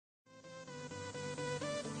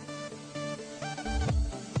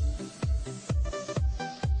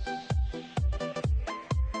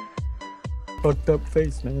fucked up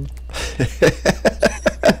face, man.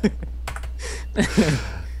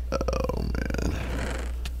 Oh man.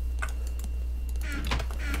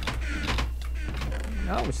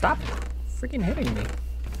 No, stop freaking hitting me.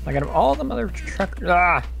 Like out of all the mother truckers,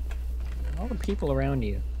 all the people around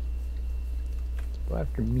you. Go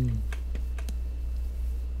after me.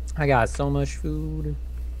 I got so much food.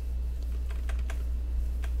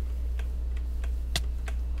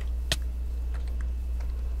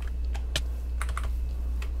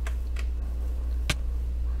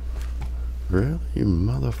 Really, you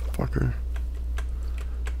motherfucker?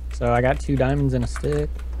 So I got 2 diamonds and a stick.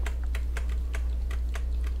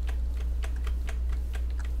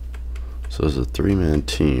 So there's a 3-man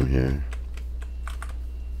team here.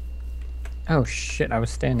 Oh shit, I was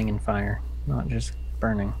standing in fire, not just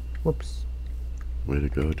burning. Whoops. Way to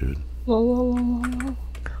go, dude. La la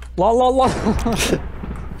la la.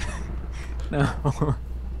 La la la. No.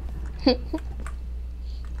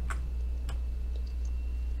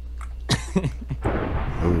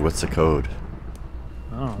 Ooh, what's the code?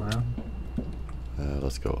 I don't know.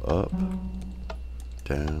 Let's go up,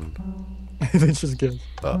 down, Let's just go.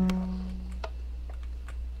 up.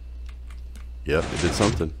 Yep, it did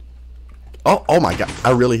something. Oh my god,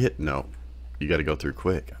 I really hit. No, you gotta go through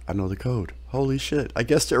quick. I know the code. Holy shit, I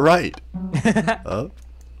guessed it right. Up.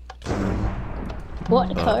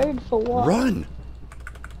 What code for what? Run!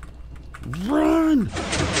 Run!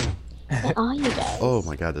 Where are you guys? Oh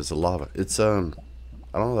my god, there's a lava. It's, I don't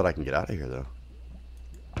know that I can get out of here, though.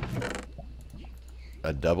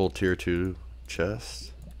 A double tier 2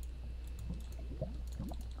 chest.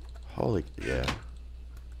 Holy, yeah.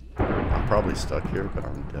 I'm probably stuck here, but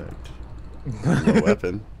I'm decked. No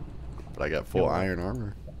weapon. But I got full iron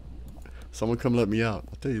armor. Someone come let me out.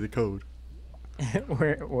 I'll tell you the code.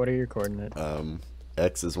 What are your coordinates?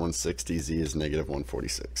 X is 160, Z is negative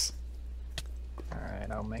 146.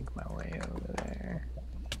 Alright, I'll make my way over there.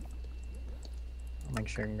 I'll make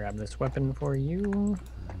sure I can grab this weapon for you.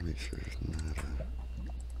 Make sure there's not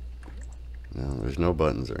no, there's no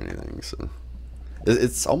buttons or anything, so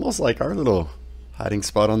it's almost like our little hiding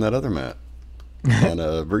spot on that other map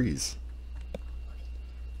on Breeze.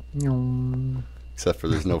 Except for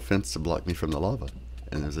there's no fence to block me from the lava,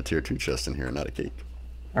 and there's a tier 2 chest in here and not a cake.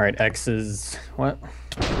 Alright, X is what?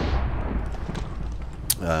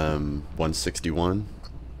 161.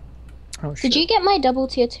 Oh shit. Did you get my double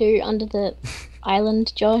tier 2 under the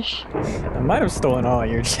island, Josh? I might have stolen all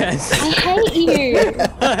your chests. I hate you!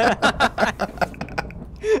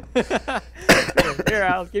 Here,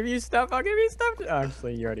 I'll give you stuff. I'll give you stuff. Oh,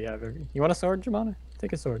 actually, you already have it. You want a sword, Jemana?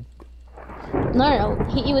 Take a sword. No, I'll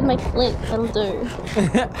hit you with my flint. That'll do.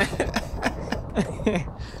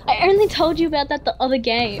 I only told you about that the other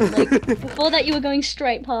game. Like, before that you were going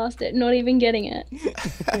straight past it, not even getting it.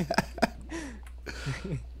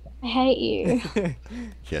 I hate you.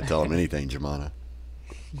 Can't tell him anything, Jemana.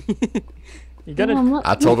 You gotta. No,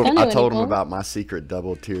 I told him about my secret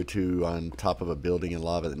double tier 2 on top of a building in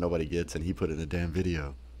lava that nobody gets, and he put it in a damn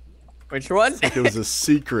video. Which one? Like it was a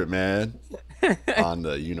secret, man. On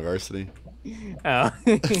the university. Oh.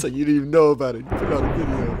 It's like you didn't even know about it. You put it on a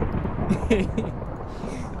video.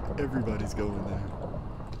 Everybody's going there.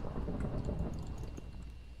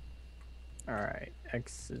 Alright,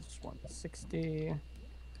 X is 160.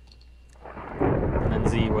 And then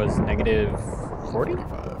Z was negative 40?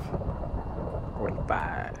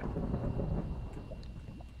 45.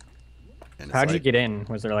 And How'd you get in?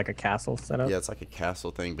 Was there like a castle set up? Yeah, it's like a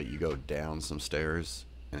castle thing, but you go down some stairs,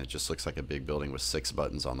 and it just looks like a big building with 6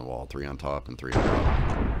 buttons on the wall, 3 on top and 3 on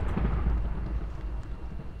bottom.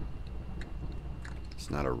 It's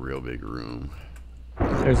not a real big room.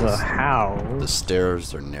 There's a house. The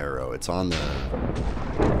stairs are narrow. It's on the...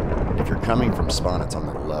 If you're coming from spawn, it's on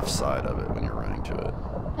the left side of it when you're running to it.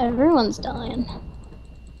 Everyone's dying.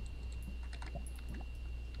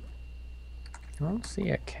 I don't see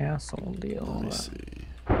a castle deal. Let me see.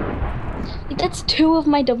 That's 2 of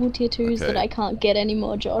my double tier 2s Okay. that I can't get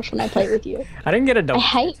anymore, Josh, when I play with you. I didn't get a double I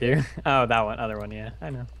hate- tier. Oh, that one, other one, yeah, I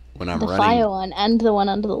know. When I'm The running fire one and the one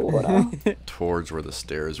under the water. towards where the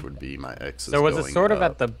stairs would be, my X is So was it going sort of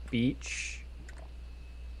up. at the beach?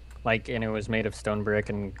 Like, and it was made of stone brick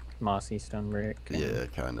and mossy stone brick? And, Yeah,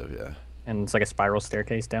 kind of, yeah. And it's like a spiral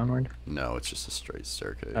staircase downward? No, it's just a straight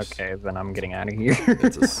staircase. Okay, then I'm getting out of here.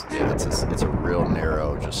 It's a real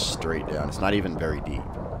narrow, just straight down. It's not even very deep.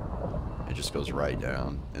 It just goes right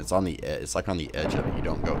down. And it's on the it's like on the edge of it. You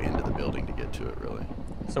don't go into the building to get to it, really.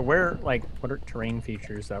 So where, like, what are terrain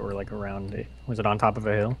features that were like around it? Was it on top of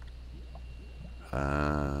a hill?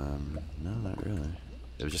 No, not really.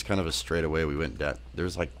 It was just kind of a straightaway. We went down.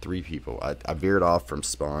 There's like 3 people. I veered off from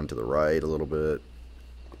spawn to the right a little bit.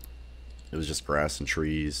 It was just grass and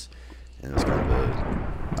trees. And it was kind of a...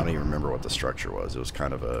 I don't even remember what the structure was. It was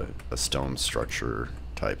kind of a stone structure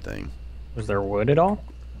type thing. Was there wood at all?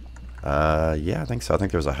 Yeah, I think so. I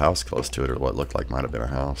think there was a house close to it, or what looked like might have been a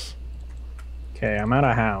house. Okay, I'm at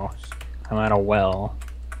a house. I'm at a well.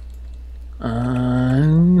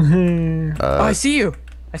 Oh, I see you!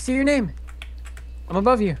 I see your name! I'm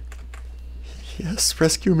above you. Yes,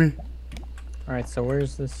 rescue me. Alright, so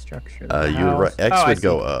where's this structure? You would right. X would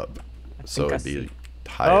go up. I So think I it'd be see.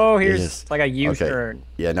 higher. Oh, here's Yes. like a U Okay. shirt.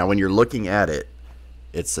 Yeah, now when you're looking at it,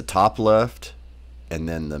 it's the top left, and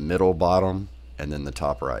then the middle bottom, and then the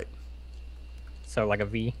top right. So like a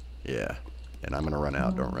V. Yeah. And I'm gonna run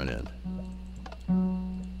out, don't run in.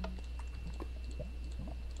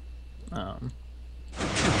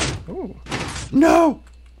 Ooh. No!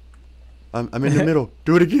 I'm in the middle.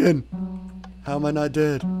 Do it again. How am I not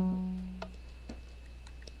dead?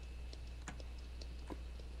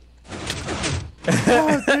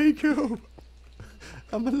 Oh, thank you.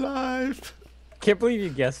 I'm alive. Can't believe you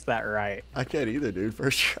guessed that right. I can't either, dude.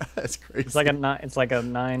 First try. That's crazy. It's like a 9. It's like a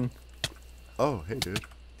 9-digit Oh, hey, dude.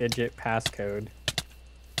 passcode.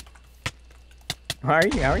 How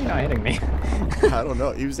are you not hitting me? I don't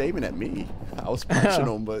know. He was aiming at me. I was punching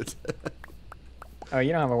him, but Oh,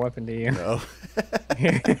 you don't have a weapon, do you? no.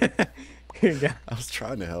 Here you go. I was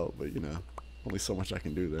trying to help, but you know, only so much I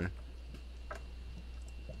can do there.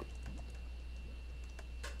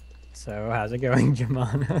 So, how's it going,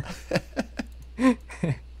 Jemana?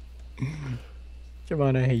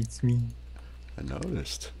 Jemana hates me. I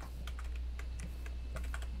noticed.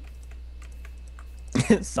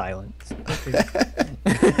 Silence.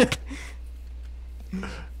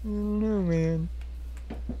 No, man.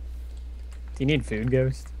 Do you need food,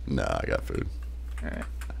 Ghost? Nah, I got food. Alright.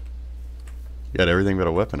 You got everything but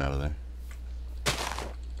a weapon out of there.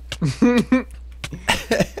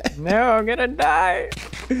 No, I'm gonna die.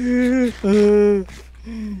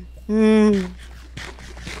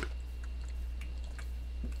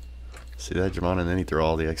 See that, Jemana? And then he threw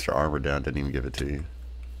all the extra armor down, didn't even give it to you.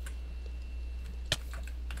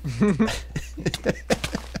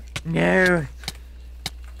 No.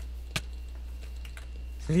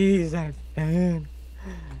 Please, I can.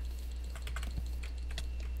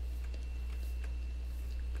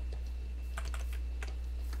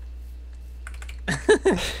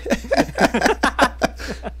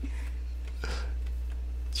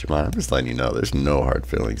 Jemana, I'm just letting you know there's no hard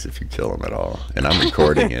feelings if you kill him at all. And I'm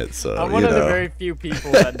recording it, so, I'm one you of the know. very few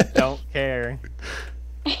people that don't care.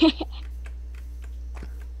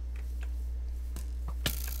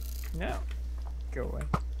 No. Go away.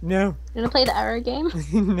 No. You wanna play the arrow game?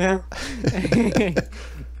 No.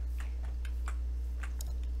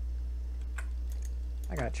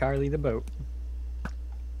 I got Charlie the boat.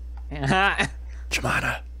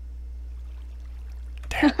 Jemana.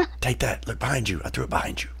 There, take that. Look behind you. I threw it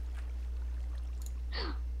behind you.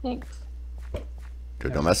 Thanks.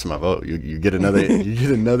 Dude, don't mess with my vote. You get another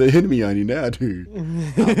enemy on you now, dude.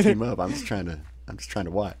 I'll team up. I'm just trying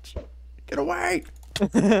to watch. Get away.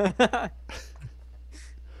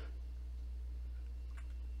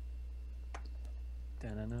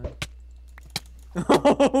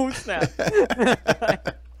 Oh snap.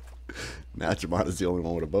 Now Jemana's the only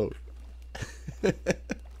one with a boat. I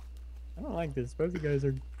don't like this. Both you guys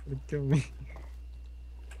are gonna kill me.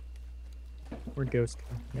 Where'd Ghost go?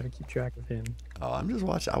 Gotta keep track of him. Oh, I'm just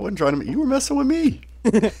watching. I wasn't trying to. You were messing with me.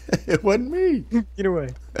 It wasn't me. Get away.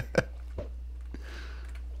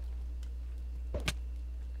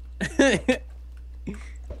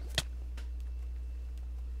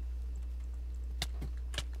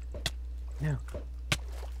 No.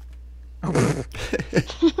 Oh.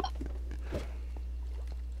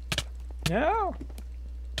 No.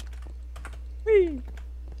 Whee.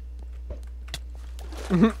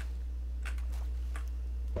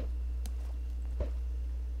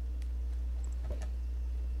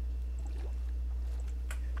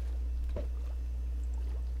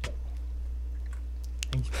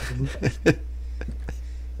 Thanks, buddy.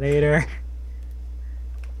 Later.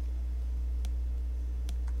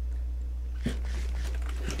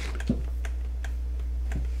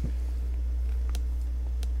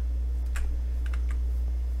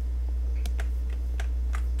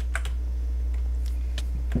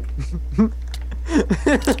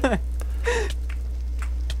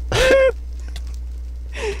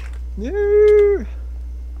 No.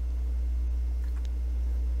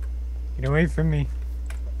 Get away from me.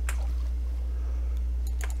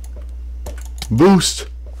 Boost.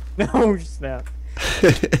 No, snap.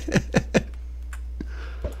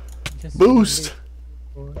 Just Boost!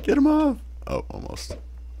 Get him off! Oh, almost.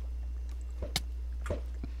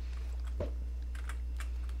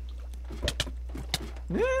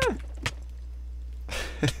 Yeah.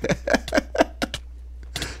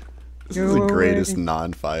 This is the greatest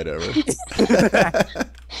non-fight ever.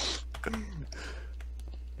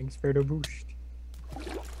 Thanks for the boost.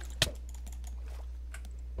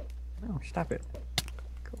 No, stop it.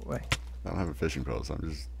 Go away. I don't have a fishing pole, so I'm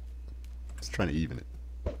just trying to even it.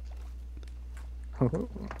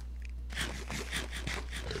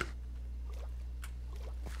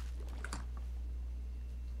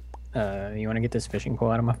 You want to get this fishing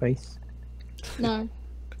pole out of my face? No.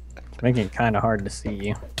 It's making it kind of hard to see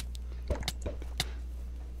you.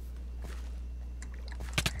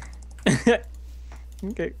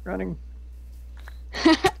 Okay, running.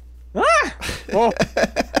 Ah! Whoa.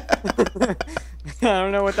 I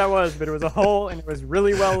don't know what that was, but it was a hole and it was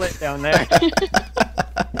really well lit down there.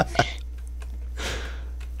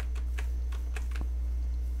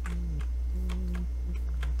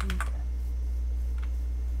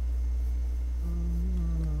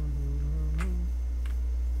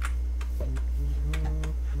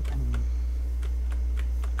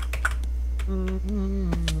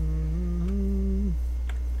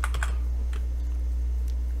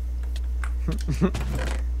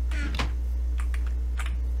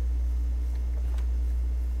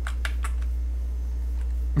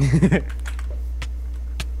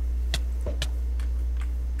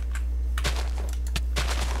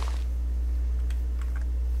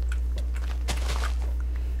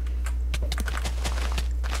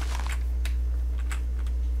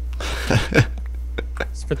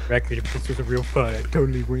 Just for the record, if this was a real fight, I'd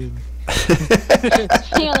totally win.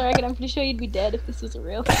 Hang on the record, I'm pretty sure you'd be dead if this was a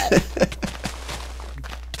real fight.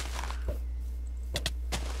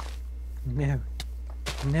 No.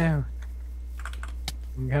 No.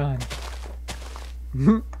 I'm gone.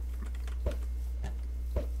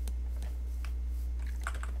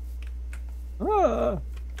 Ah.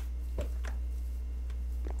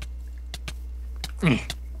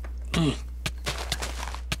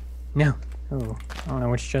 No. Oh, I don't know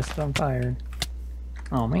which chest is on fire.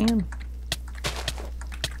 Oh man.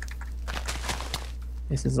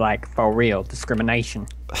 This is like for real discrimination.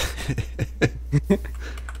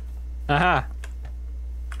 Aha.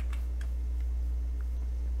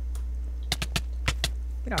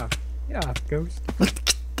 Get off. Get off, ghost.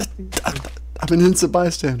 I'm an innocent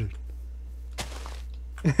bystander.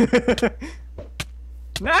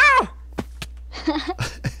 No!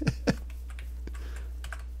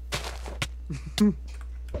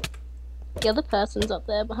 The other person's up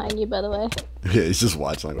there behind you, by the way. Yeah, he's just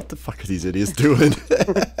watching like, what the fuck are these idiots doing?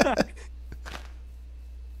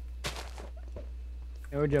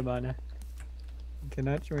 No, Jemana. You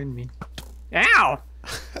cannot join me. Ow!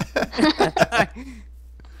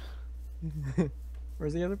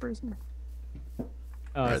 Where's the other person? Oh,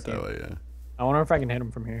 I Right see that him. way, yeah. I wonder if I can hit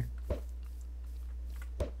him from here.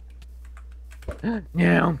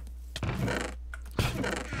 No.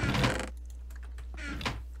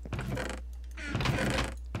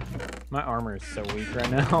 My armor is so weak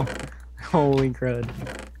right now. Holy crud.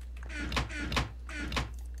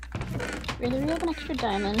 Really, do you have an extra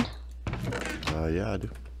diamond? Yeah, I do.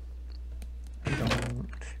 I don't.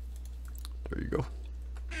 There you go.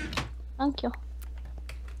 Thank you.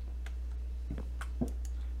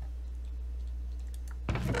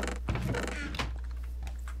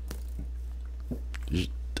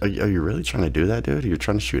 Are you really trying to do that, dude? You're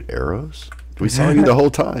trying to shoot arrows? We saw you the whole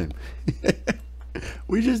time.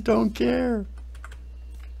 We just don't care.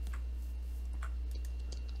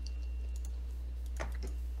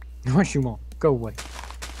 What you want? Go away.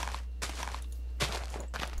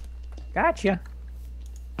 Gotcha.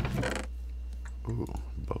 Ooh,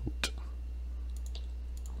 boat.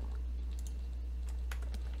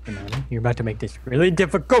 Come on, you're about to make this really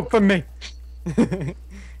difficult for me. It's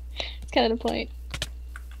kind of the point.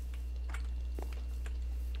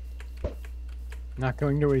 Not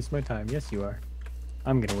going to waste my time. Yes, you are.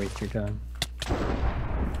 I'm gonna waste your time.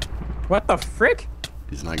 What the frick?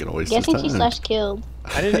 He's not gonna waste his Guessing time. she slash killed.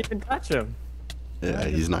 I didn't even touch him. Yeah,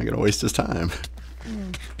 he's not gonna waste his time.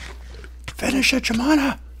 Finish it,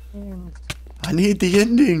 Jemana! I need the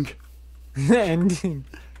ending. The ending.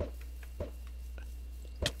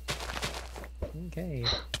 Okay.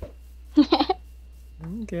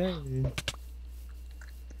 Okay.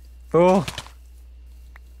 Fool.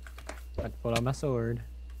 I pulled out my sword.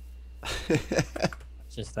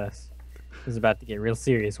 It's just us. This is about to get real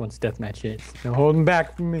serious once deathmatch hits. No holding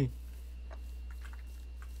back from me.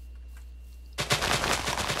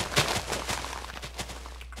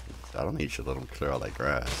 I don't think you should let them clear all that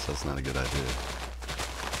grass. That's not a good idea. I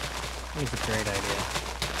think it's a great idea.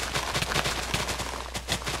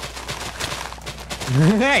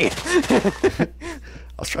 Hey!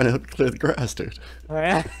 I was trying to help you clear the grass, dude. Oh,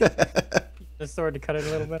 yeah? The sword to cut it a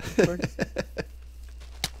little bit, of course.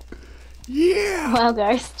 Yeah! Wow,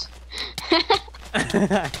 Ghost.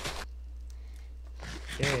 Okay.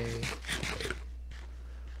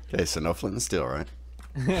 Okay, so no flint and steel, right?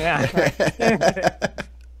 Yeah.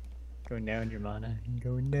 Going down, Jemana.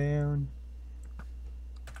 Going down.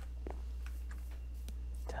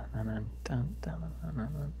 Dun, dun, dun, dun,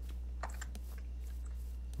 dun.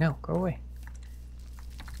 No, go away.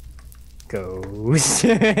 Ghost.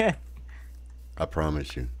 I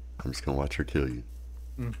promise you. I'm just gonna watch her kill you.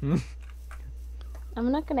 Mm-hmm.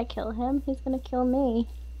 I'm not gonna kill him. He's gonna kill me.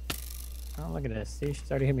 Oh, look at this. See,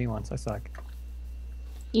 she's already hit me once. I suck.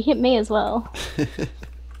 You hit me as well.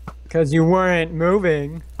 Because you weren't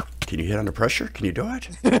moving. Can you hit under pressure? Can you do it?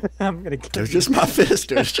 I'm gonna It kill was you. just my fist,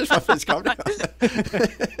 dude. It's just my fist. Calm down.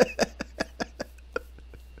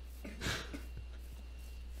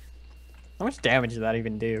 How much damage did that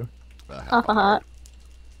even do? Half a heart.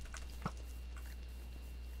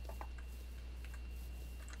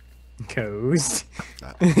 Ghost.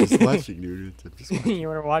 I'm just watching, dude. I'm just watching. You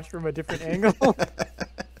want to watch from a different angle?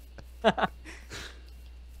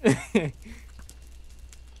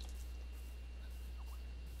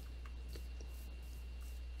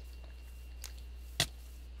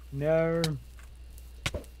 No.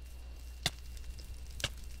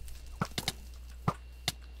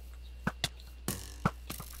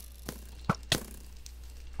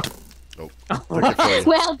 Oh, took it for you.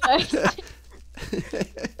 Well, Ghost.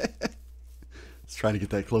 Just trying to get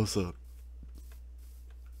that close up.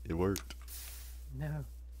 It worked. No.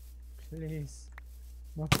 Please.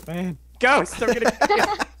 My fan. Ghost! I'm gonna kill you.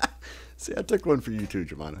 See, I took one for you too,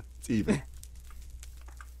 Jemana. It's even.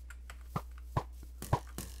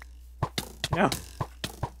 No.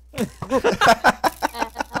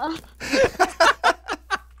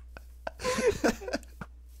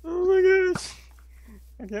 Oh my gosh.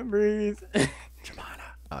 I can't breathe. Jemana.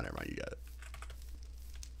 Oh, never mind. You got it.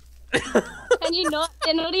 Can you not?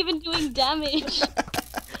 They're not even doing damage.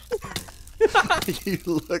 You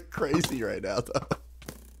look crazy right now, though.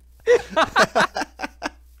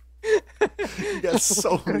 You got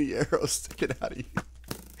so many arrows sticking out of you.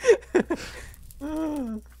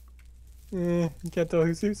 Yeah, you can't tell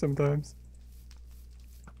who's who sometimes.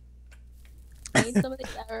 I need some of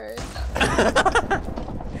these arrows.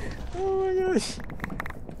 Oh my gosh.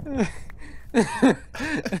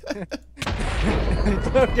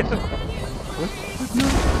 Go, go.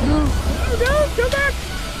 No, go back!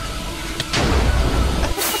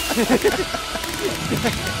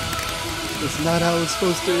 That's not how it's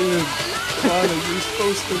supposed to end. Jemana, you're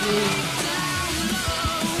supposed to win.